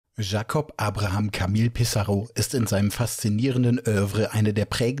Jacob Abraham Camille Pissarro ist in seinem faszinierenden Oeuvre eine der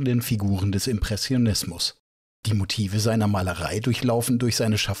prägenden Figuren des Impressionismus. Die Motive seiner Malerei durchlaufen durch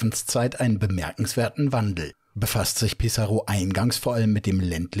seine Schaffenszeit einen bemerkenswerten Wandel. Befasst sich Pissarro eingangs vor allem mit dem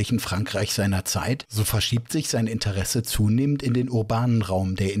ländlichen Frankreich seiner Zeit, so verschiebt sich sein Interesse zunehmend in den urbanen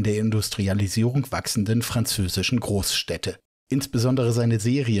Raum der in der Industrialisierung wachsenden französischen Großstädte. Insbesondere seine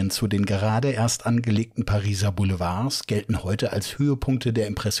Serien zu den gerade erst angelegten Pariser Boulevards gelten heute als Höhepunkte der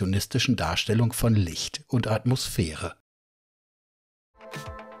impressionistischen Darstellung von Licht und Atmosphäre.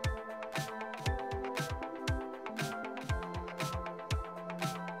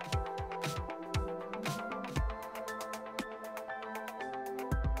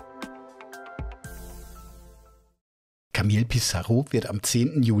 Camille Pissarro wird am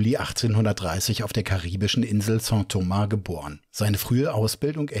 10. Juli 1830 auf der karibischen Insel Saint-Thomas geboren. Seine frühe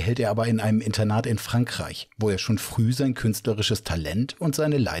Ausbildung erhält er aber in einem Internat in Frankreich, wo er schon früh sein künstlerisches Talent und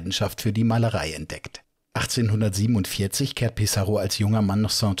seine Leidenschaft für die Malerei entdeckt. 1847 kehrt Pissarro als junger Mann nach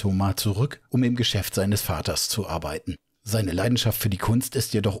Saint-Thomas zurück, um im Geschäft seines Vaters zu arbeiten. Seine Leidenschaft für die Kunst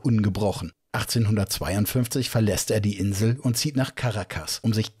ist jedoch ungebrochen. 1852 verlässt er die Insel und zieht nach Caracas,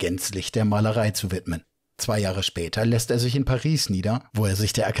 um sich gänzlich der Malerei zu widmen. 2 Jahre später lässt er sich in Paris nieder, wo er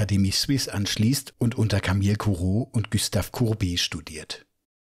sich der Académie Suisse anschließt und unter Camille Corot und Gustave Courbet studiert.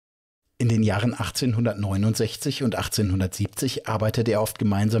 In den Jahren 1869 und 1870 arbeitet er oft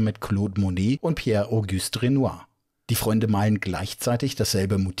gemeinsam mit Claude Monet und Pierre-Auguste Renoir. Die Freunde malen gleichzeitig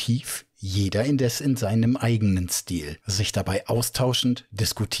dasselbe Motiv, jeder indes in seinem eigenen Stil, sich dabei austauschend,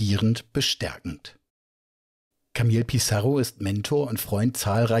 diskutierend, bestärkend. Camille Pissarro ist Mentor und Freund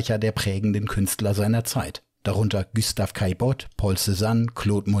zahlreicher der prägenden Künstler seiner Zeit, darunter Gustave Caillebotte, Paul Cézanne,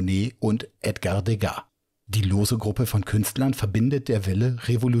 Claude Monet und Edgar Degas. Die lose Gruppe von Künstlern verbindet der Wille,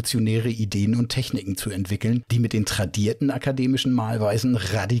 revolutionäre Ideen und Techniken zu entwickeln, die mit den tradierten akademischen Malweisen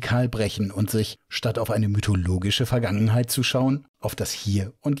radikal brechen und sich, statt auf eine mythologische Vergangenheit zu schauen, auf das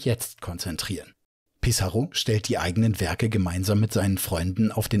Hier und Jetzt konzentrieren. Pissarro stellt die eigenen Werke gemeinsam mit seinen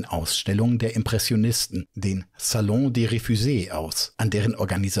Freunden auf den Ausstellungen der Impressionisten, den Salon des Refusés, aus, an deren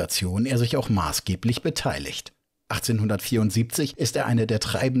Organisation er sich auch maßgeblich beteiligt. 1874 ist er eine der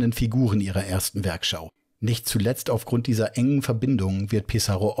treibenden Figuren ihrer ersten Werkschau. Nicht zuletzt aufgrund dieser engen Verbindungen wird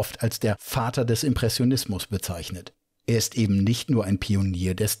Pissarro oft als der Vater des Impressionismus bezeichnet. Er ist eben nicht nur ein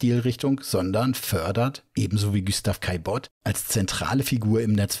Pionier der Stilrichtung, sondern fördert, ebenso wie Gustave Caillebotte, als zentrale Figur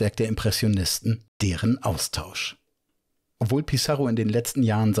im Netzwerk der Impressionisten, deren Austausch. Obwohl Pissarro in den letzten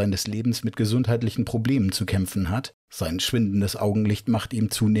Jahren seines Lebens mit gesundheitlichen Problemen zu kämpfen hat, sein schwindendes Augenlicht macht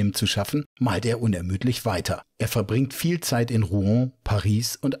ihm zunehmend zu schaffen, malt er unermüdlich weiter. Er verbringt viel Zeit in Rouen,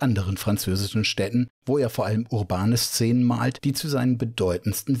 Paris und anderen französischen Städten, wo er vor allem urbane Szenen malt, die zu seinen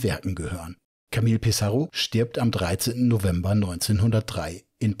bedeutendsten Werken gehören. Camille Pissarro stirbt am 13. November 1903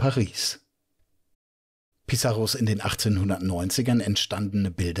 in Paris. Pissarros in den 1890ern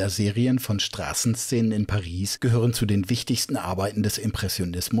entstandene Bilderserien von Straßenszenen in Paris gehören zu den wichtigsten Arbeiten des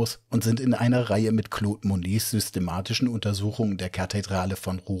Impressionismus und sind in einer Reihe mit Claude Monets systematischen Untersuchungen der Kathedrale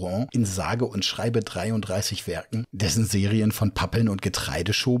von Rouen in sage und schreibe 33 Werken, dessen Serien von Pappeln und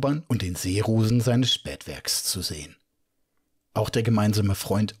Getreideschobern und den Seerosen seines Spätwerks zu sehen. Auch der gemeinsame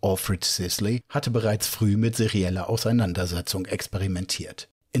Freund Alfred Sisley hatte bereits früh mit serieller Auseinandersetzung experimentiert.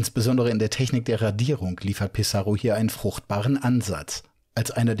 Insbesondere in der Technik der Radierung liefert Pissarro hier einen fruchtbaren Ansatz.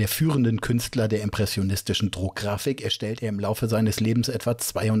 Als einer der führenden Künstler der impressionistischen Druckgrafik erstellt er im Laufe seines Lebens etwa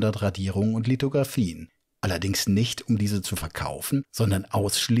 200 Radierungen und Lithografien. Allerdings nicht, um diese zu verkaufen, sondern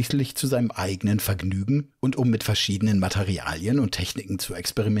ausschließlich zu seinem eigenen Vergnügen und um mit verschiedenen Materialien und Techniken zu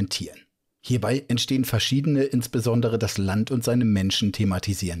experimentieren. Hierbei entstehen verschiedene, insbesondere das Land und seine Menschen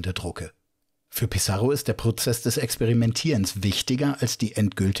thematisierende Drucke. Für Pissarro ist der Prozess des Experimentierens wichtiger als die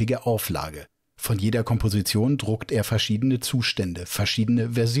endgültige Auflage. Von jeder Komposition druckt er verschiedene Zustände,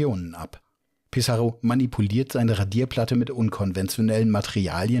 verschiedene Versionen ab. Pissarro manipuliert seine Radierplatte mit unkonventionellen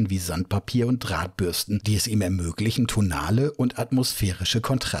Materialien wie Sandpapier und Drahtbürsten, die es ihm ermöglichen, tonale und atmosphärische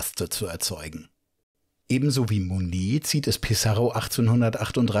Kontraste zu erzeugen. Ebenso wie Monet zieht es Pissarro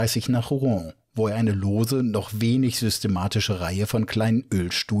 1838 nach Rouen, wo er eine lose, noch wenig systematische Reihe von kleinen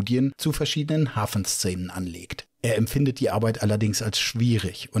Ölstudien zu verschiedenen Hafenszenen anlegt. Er empfindet die Arbeit allerdings als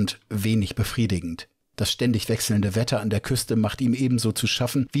schwierig und wenig befriedigend. Das ständig wechselnde Wetter an der Küste macht ihm ebenso zu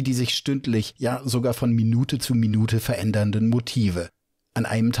schaffen wie die sich stündlich, ja sogar von Minute zu Minute verändernden Motive. An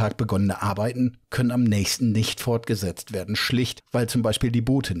einem Tag begonnene Arbeiten können am nächsten nicht fortgesetzt werden, schlicht, weil zum Beispiel die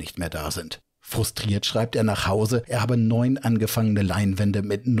Boote nicht mehr da sind. Frustriert schreibt er nach Hause, er habe 9 angefangene Leinwände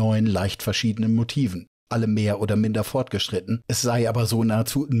mit 9 leicht verschiedenen Motiven, alle mehr oder minder fortgeschritten. Es sei aber so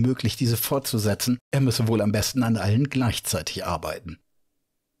nahezu unmöglich, diese fortzusetzen. Er müsse wohl am besten an allen gleichzeitig arbeiten.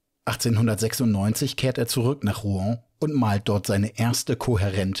 1896 kehrt er zurück nach Rouen und malt dort seine erste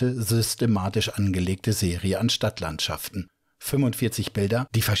kohärente, systematisch angelegte Serie an Stadtlandschaften. 45 Bilder,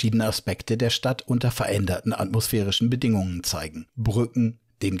 die verschiedene Aspekte der Stadt unter veränderten atmosphärischen Bedingungen zeigen. Brücken,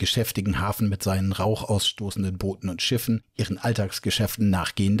 den geschäftigen Hafen mit seinen rauchausstoßenden Booten und Schiffen, ihren Alltagsgeschäften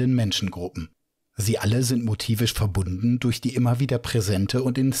nachgehenden Menschengruppen. Sie alle sind motivisch verbunden durch die immer wieder präsente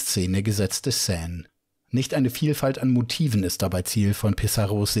und in Szene gesetzte Seine. Nicht eine Vielfalt an Motiven ist dabei Ziel von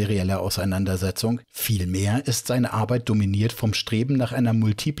Pissarros serieller Auseinandersetzung, vielmehr ist seine Arbeit dominiert vom Streben nach einer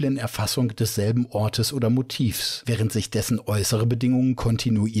multiplen Erfassung desselben Ortes oder Motivs, während sich dessen äußere Bedingungen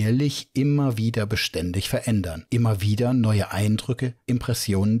kontinuierlich immer wieder beständig verändern, immer wieder neue Eindrücke,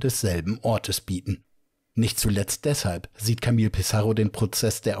 Impressionen desselben Ortes bieten. Nicht zuletzt deshalb sieht Camille Pissarro den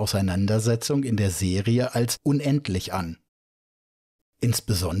Prozess der Auseinandersetzung in der Serie als unendlich an.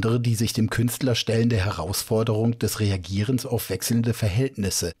 Insbesondere die sich dem Künstler stellende Herausforderung des Reagierens auf wechselnde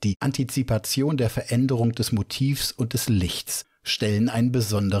Verhältnisse, die Antizipation der Veränderung des Motivs und des Lichts, stellen einen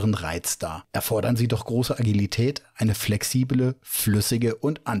besonderen Reiz dar. Erfordern sie doch große Agilität, eine flexible, flüssige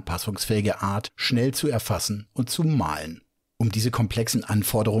und anpassungsfähige Art, schnell zu erfassen und zu malen. Um diese komplexen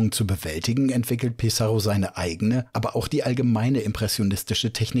Anforderungen zu bewältigen, entwickelt Pissarro seine eigene, aber auch die allgemeine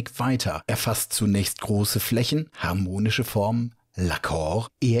impressionistische Technik weiter. Er fasst zunächst große Flächen, harmonische Formen, L'accord,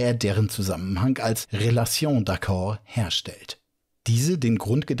 ehe er deren Zusammenhang als Relation d'accord herstellt. Diese den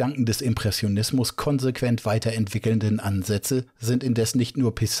Grundgedanken des Impressionismus konsequent weiterentwickelnden Ansätze sind indes nicht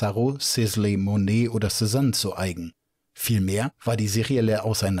nur Pissarro, Sisley, Monet oder Cézanne zu eigen. Vielmehr war die serielle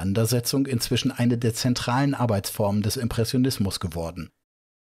Auseinandersetzung inzwischen eine der zentralen Arbeitsformen des Impressionismus geworden.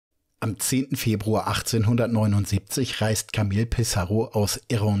 Am 10. Februar 1879 reist Camille Pissarro aus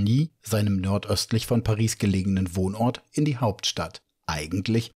Erigny, seinem nordöstlich von Paris gelegenen Wohnort, in die Hauptstadt,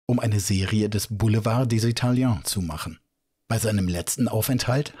 eigentlich um eine Serie des Boulevard des Italiens zu machen. Bei seinem letzten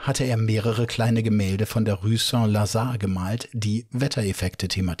Aufenthalt hatte er mehrere kleine Gemälde von der Rue Saint-Lazare gemalt, die Wettereffekte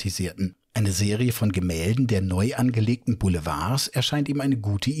thematisierten. Eine Serie von Gemälden der neu angelegten Boulevards erscheint ihm eine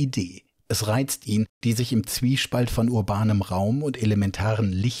gute Idee. Es reizt ihn, die sich im Zwiespalt von urbanem Raum und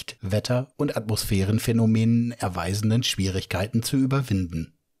elementaren Licht-, Wetter- und Atmosphärenphänomenen erweisenden Schwierigkeiten zu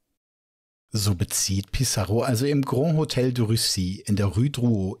überwinden. So bezieht Pissarro also im Grand Hotel de Russie in der Rue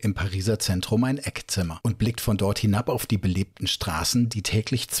Drouot im Pariser Zentrum ein Eckzimmer und blickt von dort hinab auf die belebten Straßen, die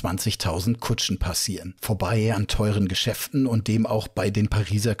täglich 20.000 Kutschen passieren, vorbei an teuren Geschäften und dem auch bei den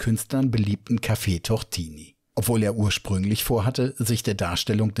Pariser Künstlern beliebten Café Tortini. Obwohl er ursprünglich vorhatte, sich der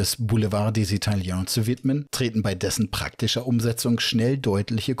Darstellung des Boulevard des Italiens zu widmen, treten bei dessen praktischer Umsetzung schnell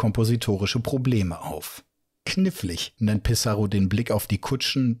deutliche kompositorische Probleme auf. Knifflig nennt Pissarro den Blick auf die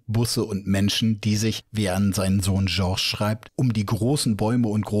Kutschen, Busse und Menschen, die sich, wie er an seinen Sohn Georges schreibt, um die großen Bäume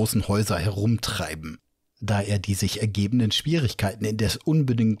und großen Häuser herumtreiben. Da er die sich ergebenden Schwierigkeiten indes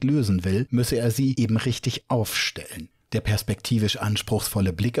unbedingt lösen will, müsse er sie eben richtig aufstellen. Der perspektivisch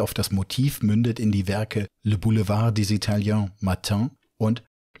anspruchsvolle Blick auf das Motiv mündet in die Werke Le Boulevard des Italiens Matin und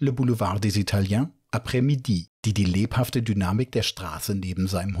Le Boulevard des Italiens Après-midi, die die lebhafte Dynamik der Straße neben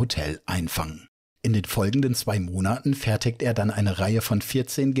seinem Hotel einfangen. In den folgenden 2 Monaten fertigt er dann eine Reihe von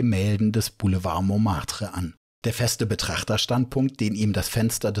 14 Gemälden des Boulevard Montmartre an. Der feste Betrachterstandpunkt, den ihm das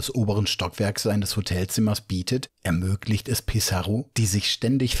Fenster des oberen Stockwerks seines Hotelzimmers bietet, ermöglicht es Pissarro, die sich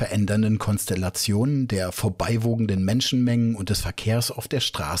ständig verändernden Konstellationen der vorbeiwogenden Menschenmengen und des Verkehrs auf der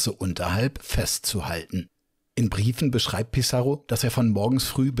Straße unterhalb festzuhalten. In Briefen beschreibt Pissarro, dass er von morgens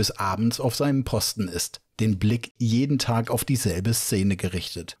früh bis abends auf seinem Posten ist, den Blick jeden Tag auf dieselbe Szene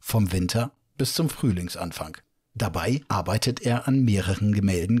gerichtet, vom Winter bis zum Frühlingsanfang. Dabei arbeitet er an mehreren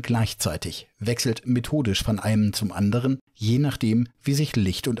Gemälden gleichzeitig, wechselt methodisch von einem zum anderen, je nachdem, wie sich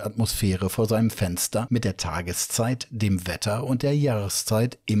Licht und Atmosphäre vor seinem Fenster mit der Tageszeit, dem Wetter und der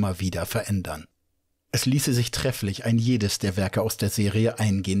Jahreszeit immer wieder verändern. Es ließe sich trefflich ein jedes der Werke aus der Serie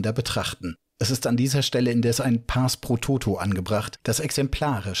eingehender betrachten. Es ist an dieser Stelle indes ein Pass pro Toto angebracht, das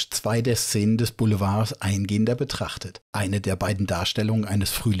exemplarisch 2 der Szenen des Boulevards eingehender betrachtet. Eine der beiden Darstellungen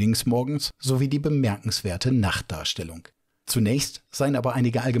eines Frühlingsmorgens sowie die bemerkenswerte Nachtdarstellung. Zunächst seien aber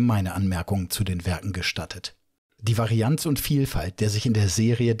einige allgemeine Anmerkungen zu den Werken gestattet. Die Varianz und Vielfalt der sich in der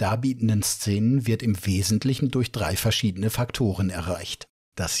Serie darbietenden Szenen wird im Wesentlichen durch 3 verschiedene Faktoren erreicht.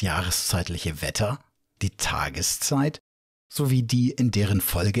 Das jahreszeitliche Wetter, die Tageszeit sowie die in deren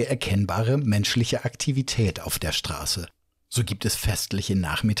Folge erkennbare menschliche Aktivität auf der Straße. So gibt es festliche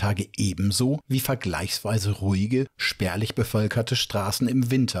Nachmittage ebenso wie vergleichsweise ruhige, spärlich bevölkerte Straßen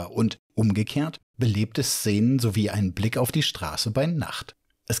im Winter und, umgekehrt, belebte Szenen sowie einen Blick auf die Straße bei Nacht.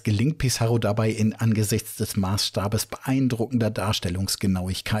 Es gelingt Pissarro dabei in angesichts des Maßstabes beeindruckender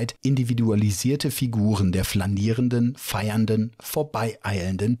Darstellungsgenauigkeit, individualisierte Figuren der flanierenden, feiernden,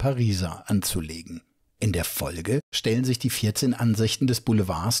 vorbeieilenden Pariser anzulegen. In der Folge stellen sich die 14 Ansichten des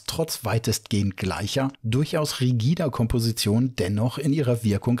Boulevards trotz weitestgehend gleicher, durchaus rigider Komposition dennoch in ihrer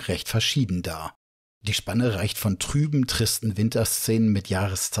Wirkung recht verschieden dar. Die Spanne reicht von trüben, tristen Winterszenen mit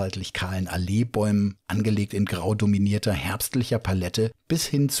jahreszeitlich kahlen Alleebäumen, angelegt in grau dominierter herbstlicher Palette, bis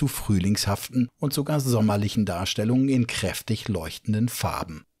hin zu frühlingshaften und sogar sommerlichen Darstellungen in kräftig leuchtenden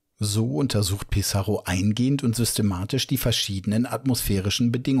Farben. So untersucht Pissarro eingehend und systematisch die verschiedenen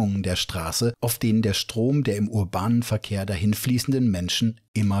atmosphärischen Bedingungen der Straße, auf denen der Strom der im urbanen Verkehr dahinfließenden Menschen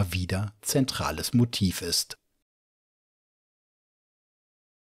immer wieder zentrales Motiv ist.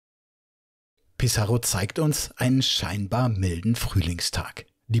 Pissarro zeigt uns einen scheinbar milden Frühlingstag.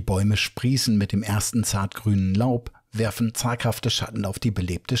 Die Bäume sprießen mit dem ersten zartgrünen Laub, werfen zaghafte Schatten auf die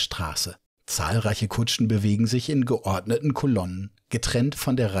belebte Straße. Zahlreiche Kutschen bewegen sich in geordneten Kolonnen, getrennt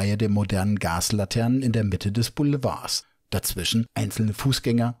von der Reihe der modernen Gaslaternen in der Mitte des Boulevards. Dazwischen einzelne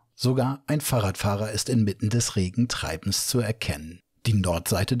Fußgänger, sogar ein Fahrradfahrer ist inmitten des regen Treibens zu erkennen. Die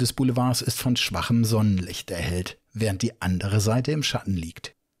Nordseite des Boulevards ist von schwachem Sonnenlicht erhellt, während die andere Seite im Schatten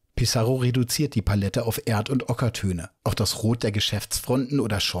liegt. Pissarro reduziert die Palette auf Erd- und Ockertöne. Auch das Rot der Geschäftsfronten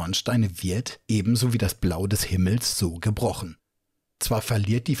oder Schornsteine wird, ebenso wie das Blau des Himmels, so gebrochen. Zwar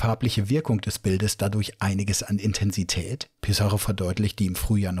verliert die farbliche Wirkung des Bildes dadurch einiges an Intensität, Pissarro verdeutlicht die im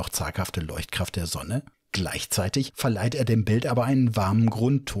Frühjahr noch zaghafte Leuchtkraft der Sonne, gleichzeitig verleiht er dem Bild aber einen warmen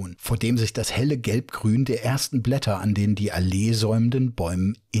Grundton, vor dem sich das helle Gelbgrün der ersten Blätter an den die Allee säumenden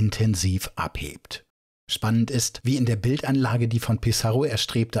Bäumen intensiv abhebt. Spannend ist, wie in der Bildanlage die von Pissarro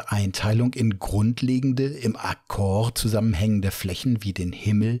erstrebte Einteilung in grundlegende, im Akkord zusammenhängende Flächen wie den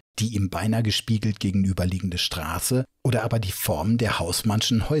Himmel, die ihm beinahe gespiegelt gegenüberliegende Straße oder aber die Form der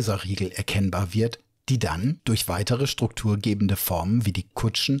hausmannschen Häuserriegel erkennbar wird, die dann durch weitere strukturgebende Formen wie die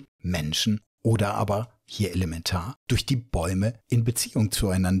Kutschen, Menschen oder aber, hier elementar, durch die Bäume in Beziehung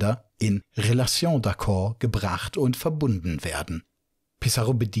zueinander, in Relation d'accord gebracht und verbunden werden.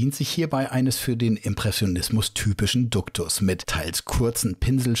 Pissarro bedient sich hierbei eines für den Impressionismus typischen Duktus mit teils kurzen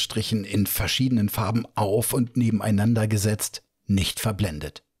Pinselstrichen in verschiedenen Farben auf- und nebeneinander gesetzt, nicht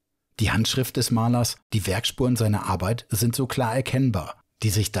verblendet. Die Handschrift des Malers, die Werkspuren seiner Arbeit sind so klar erkennbar. Die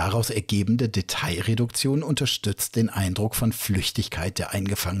sich daraus ergebende Detailreduktion unterstützt den Eindruck von Flüchtigkeit der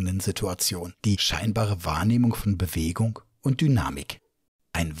eingefangenen Situation, die scheinbare Wahrnehmung von Bewegung und Dynamik.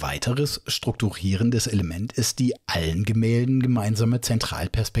 Ein weiteres strukturierendes Element ist die allen Gemälden gemeinsame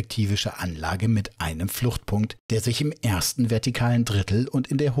zentralperspektivische Anlage mit einem Fluchtpunkt, der sich im ersten vertikalen Drittel und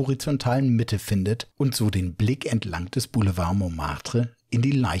in der horizontalen Mitte findet und so den Blick entlang des Boulevard Montmartre in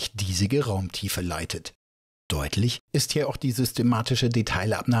die leicht diesige Raumtiefe leitet. Deutlich ist hier auch die systematische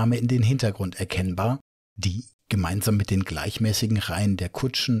Detailabnahme in den Hintergrund erkennbar, die, gemeinsam mit den gleichmäßigen Reihen der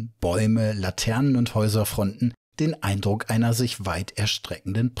Kutschen, Bäume, Laternen und Häuserfronten, den Eindruck einer sich weit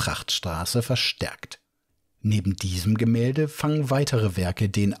erstreckenden Prachtstraße verstärkt. Neben diesem Gemälde fangen weitere Werke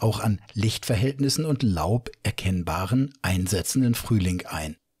den auch an Lichtverhältnissen und Laub erkennbaren, einsetzenden Frühling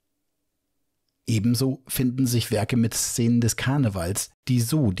ein. Ebenso finden sich Werke mit Szenen des Karnevals, die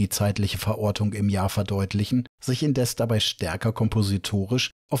so die zeitliche Verortung im Jahr verdeutlichen, sich indes dabei stärker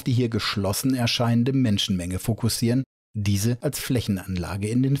kompositorisch auf die hier geschlossen erscheinende Menschenmenge fokussieren, diese als Flächenanlage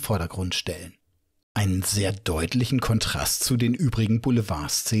in den Vordergrund stellen. Einen sehr deutlichen Kontrast zu den übrigen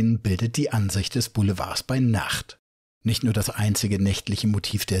Boulevardszenen bildet die Ansicht des Boulevards bei Nacht. Nicht nur das einzige nächtliche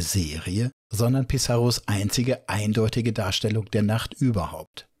Motiv der Serie, sondern Pissarros einzige eindeutige Darstellung der Nacht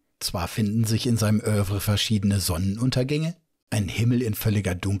überhaupt. Zwar finden sich in seinem Oeuvre verschiedene Sonnenuntergänge, ein Himmel in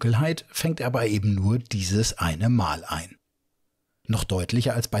völliger Dunkelheit fängt er aber eben nur dieses eine Mal ein. Noch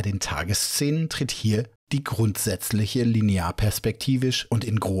deutlicher als bei den Tagesszenen tritt hier die grundsätzliche linearperspektivisch und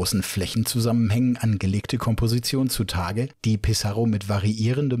in großen Flächenzusammenhängen angelegte Komposition zutage, die Pissarro mit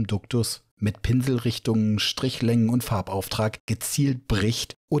variierendem Duktus, mit Pinselrichtungen, Strichlängen und Farbauftrag gezielt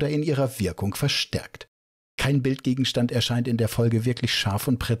bricht oder in ihrer Wirkung verstärkt. Kein Bildgegenstand erscheint in der Folge wirklich scharf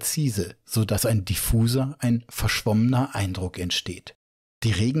und präzise, sodass ein diffuser, ein verschwommener Eindruck entsteht.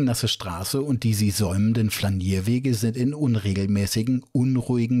 Die regennasse Straße und die sie säumenden Flanierwege sind in unregelmäßigen,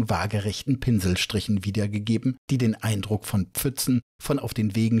 unruhigen, waagerechten Pinselstrichen wiedergegeben, die den Eindruck von Pfützen, von auf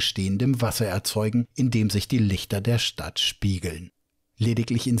den Wegen stehendem Wasser erzeugen, in dem sich die Lichter der Stadt spiegeln.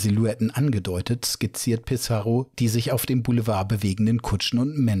 Lediglich in Silhouetten angedeutet skizziert Pissarro die sich auf dem Boulevard bewegenden Kutschen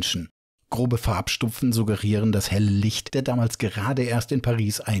und Menschen. Grobe Farbstupfen suggerieren das helle Licht der damals gerade erst in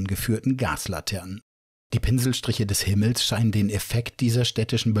Paris eingeführten Gaslaternen. Die Pinselstriche des Himmels scheinen den Effekt dieser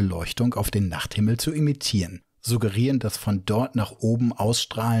städtischen Beleuchtung auf den Nachthimmel zu imitieren. suggerieren das von dort nach oben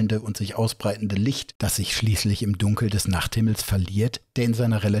ausstrahlende und sich ausbreitende Licht, das sich schließlich im Dunkel des Nachthimmels verliert, der in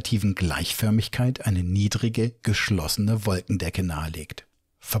seiner relativen Gleichförmigkeit eine niedrige, geschlossene Wolkendecke nahelegt.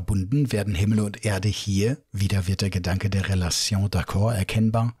 Verbunden werden Himmel und Erde hier, wieder wird der Gedanke der Relation d'accord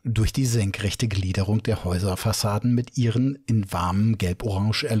erkennbar, durch die senkrechte Gliederung der Häuserfassaden mit ihren in warmem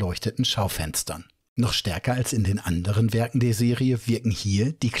Gelb-Orange erleuchteten Schaufenstern. Noch stärker als in den anderen Werken der Serie wirken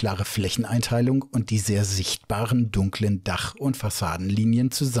hier die klare Flächeneinteilung und die sehr sichtbaren dunklen Dach- und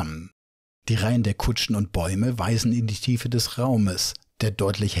Fassadenlinien zusammen. Die Reihen der Kutschen und Bäume weisen in die Tiefe des Raumes, der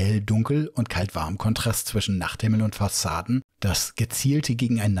deutlich hell-dunkel und kalt-warm-Kontrast zwischen Nachthimmel und Fassaden, das gezielte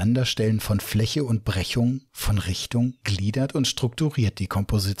Gegeneinanderstellen von Fläche und Brechung, von Richtung, gliedert und strukturiert die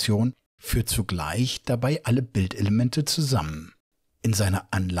Komposition, führt zugleich dabei alle Bildelemente zusammen. In seiner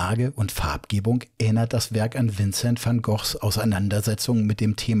Anlage und Farbgebung erinnert das Werk an Vincent van Goghs Auseinandersetzung mit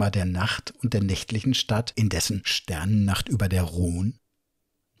dem Thema der Nacht und der nächtlichen Stadt in dessen Sternennacht über der Rhone,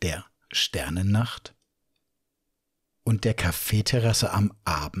 der Sternennacht, und der Kaffeeterrasse am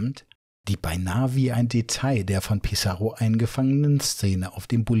Abend, die beinahe wie ein Detail der von Pissarro eingefangenen Szene auf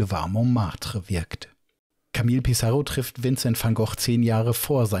dem Boulevard Montmartre wirkt. Camille Pissarro trifft Vincent van Gogh 10 Jahre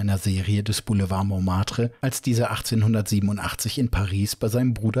vor seiner Serie des Boulevard Montmartre, als dieser 1887 in Paris bei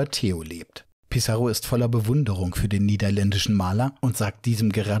seinem Bruder Theo lebt. Pissarro ist voller Bewunderung für den niederländischen Maler und sagt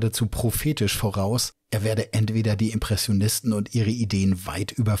diesem geradezu prophetisch voraus, er werde entweder die Impressionisten und ihre Ideen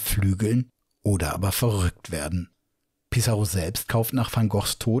weit überflügeln oder aber verrückt werden. Pissarro selbst kauft nach Van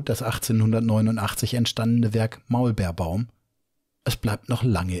Goghs Tod das 1889 entstandene Werk Maulbeerbaum. Es bleibt noch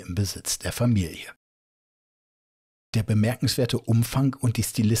lange im Besitz der Familie. Der bemerkenswerte Umfang und die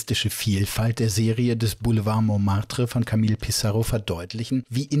stilistische Vielfalt der Serie des Boulevard Montmartre von Camille Pissarro verdeutlichen,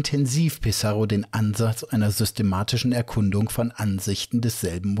 wie intensiv Pissarro den Ansatz einer systematischen Erkundung von Ansichten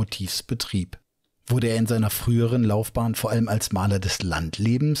desselben Motivs betrieb. Wurde er in seiner früheren Laufbahn vor allem als Maler des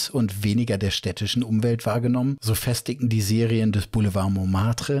Landlebens und weniger der städtischen Umwelt wahrgenommen, so festigten die Serien des Boulevard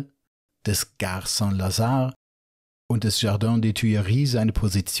Montmartre, des Gare Saint-Lazare und des Jardin des Tuileries seine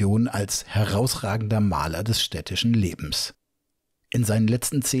Position als herausragender Maler des städtischen Lebens. In seinen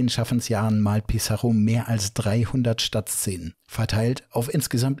letzten 10 Schaffensjahren malt Pissarro mehr als 300 Stadtszenen, verteilt auf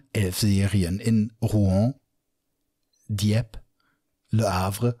insgesamt 11 Serien in Rouen, Dieppe, Le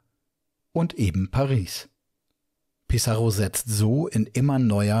Havre und eben Paris. Pissarro setzt so in immer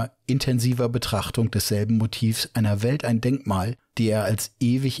neuer, intensiver Betrachtung desselben Motivs einer Welt ein Denkmal, die er als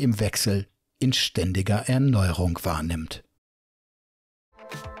ewig im Wechsel, in ständiger Erneuerung wahrnimmt.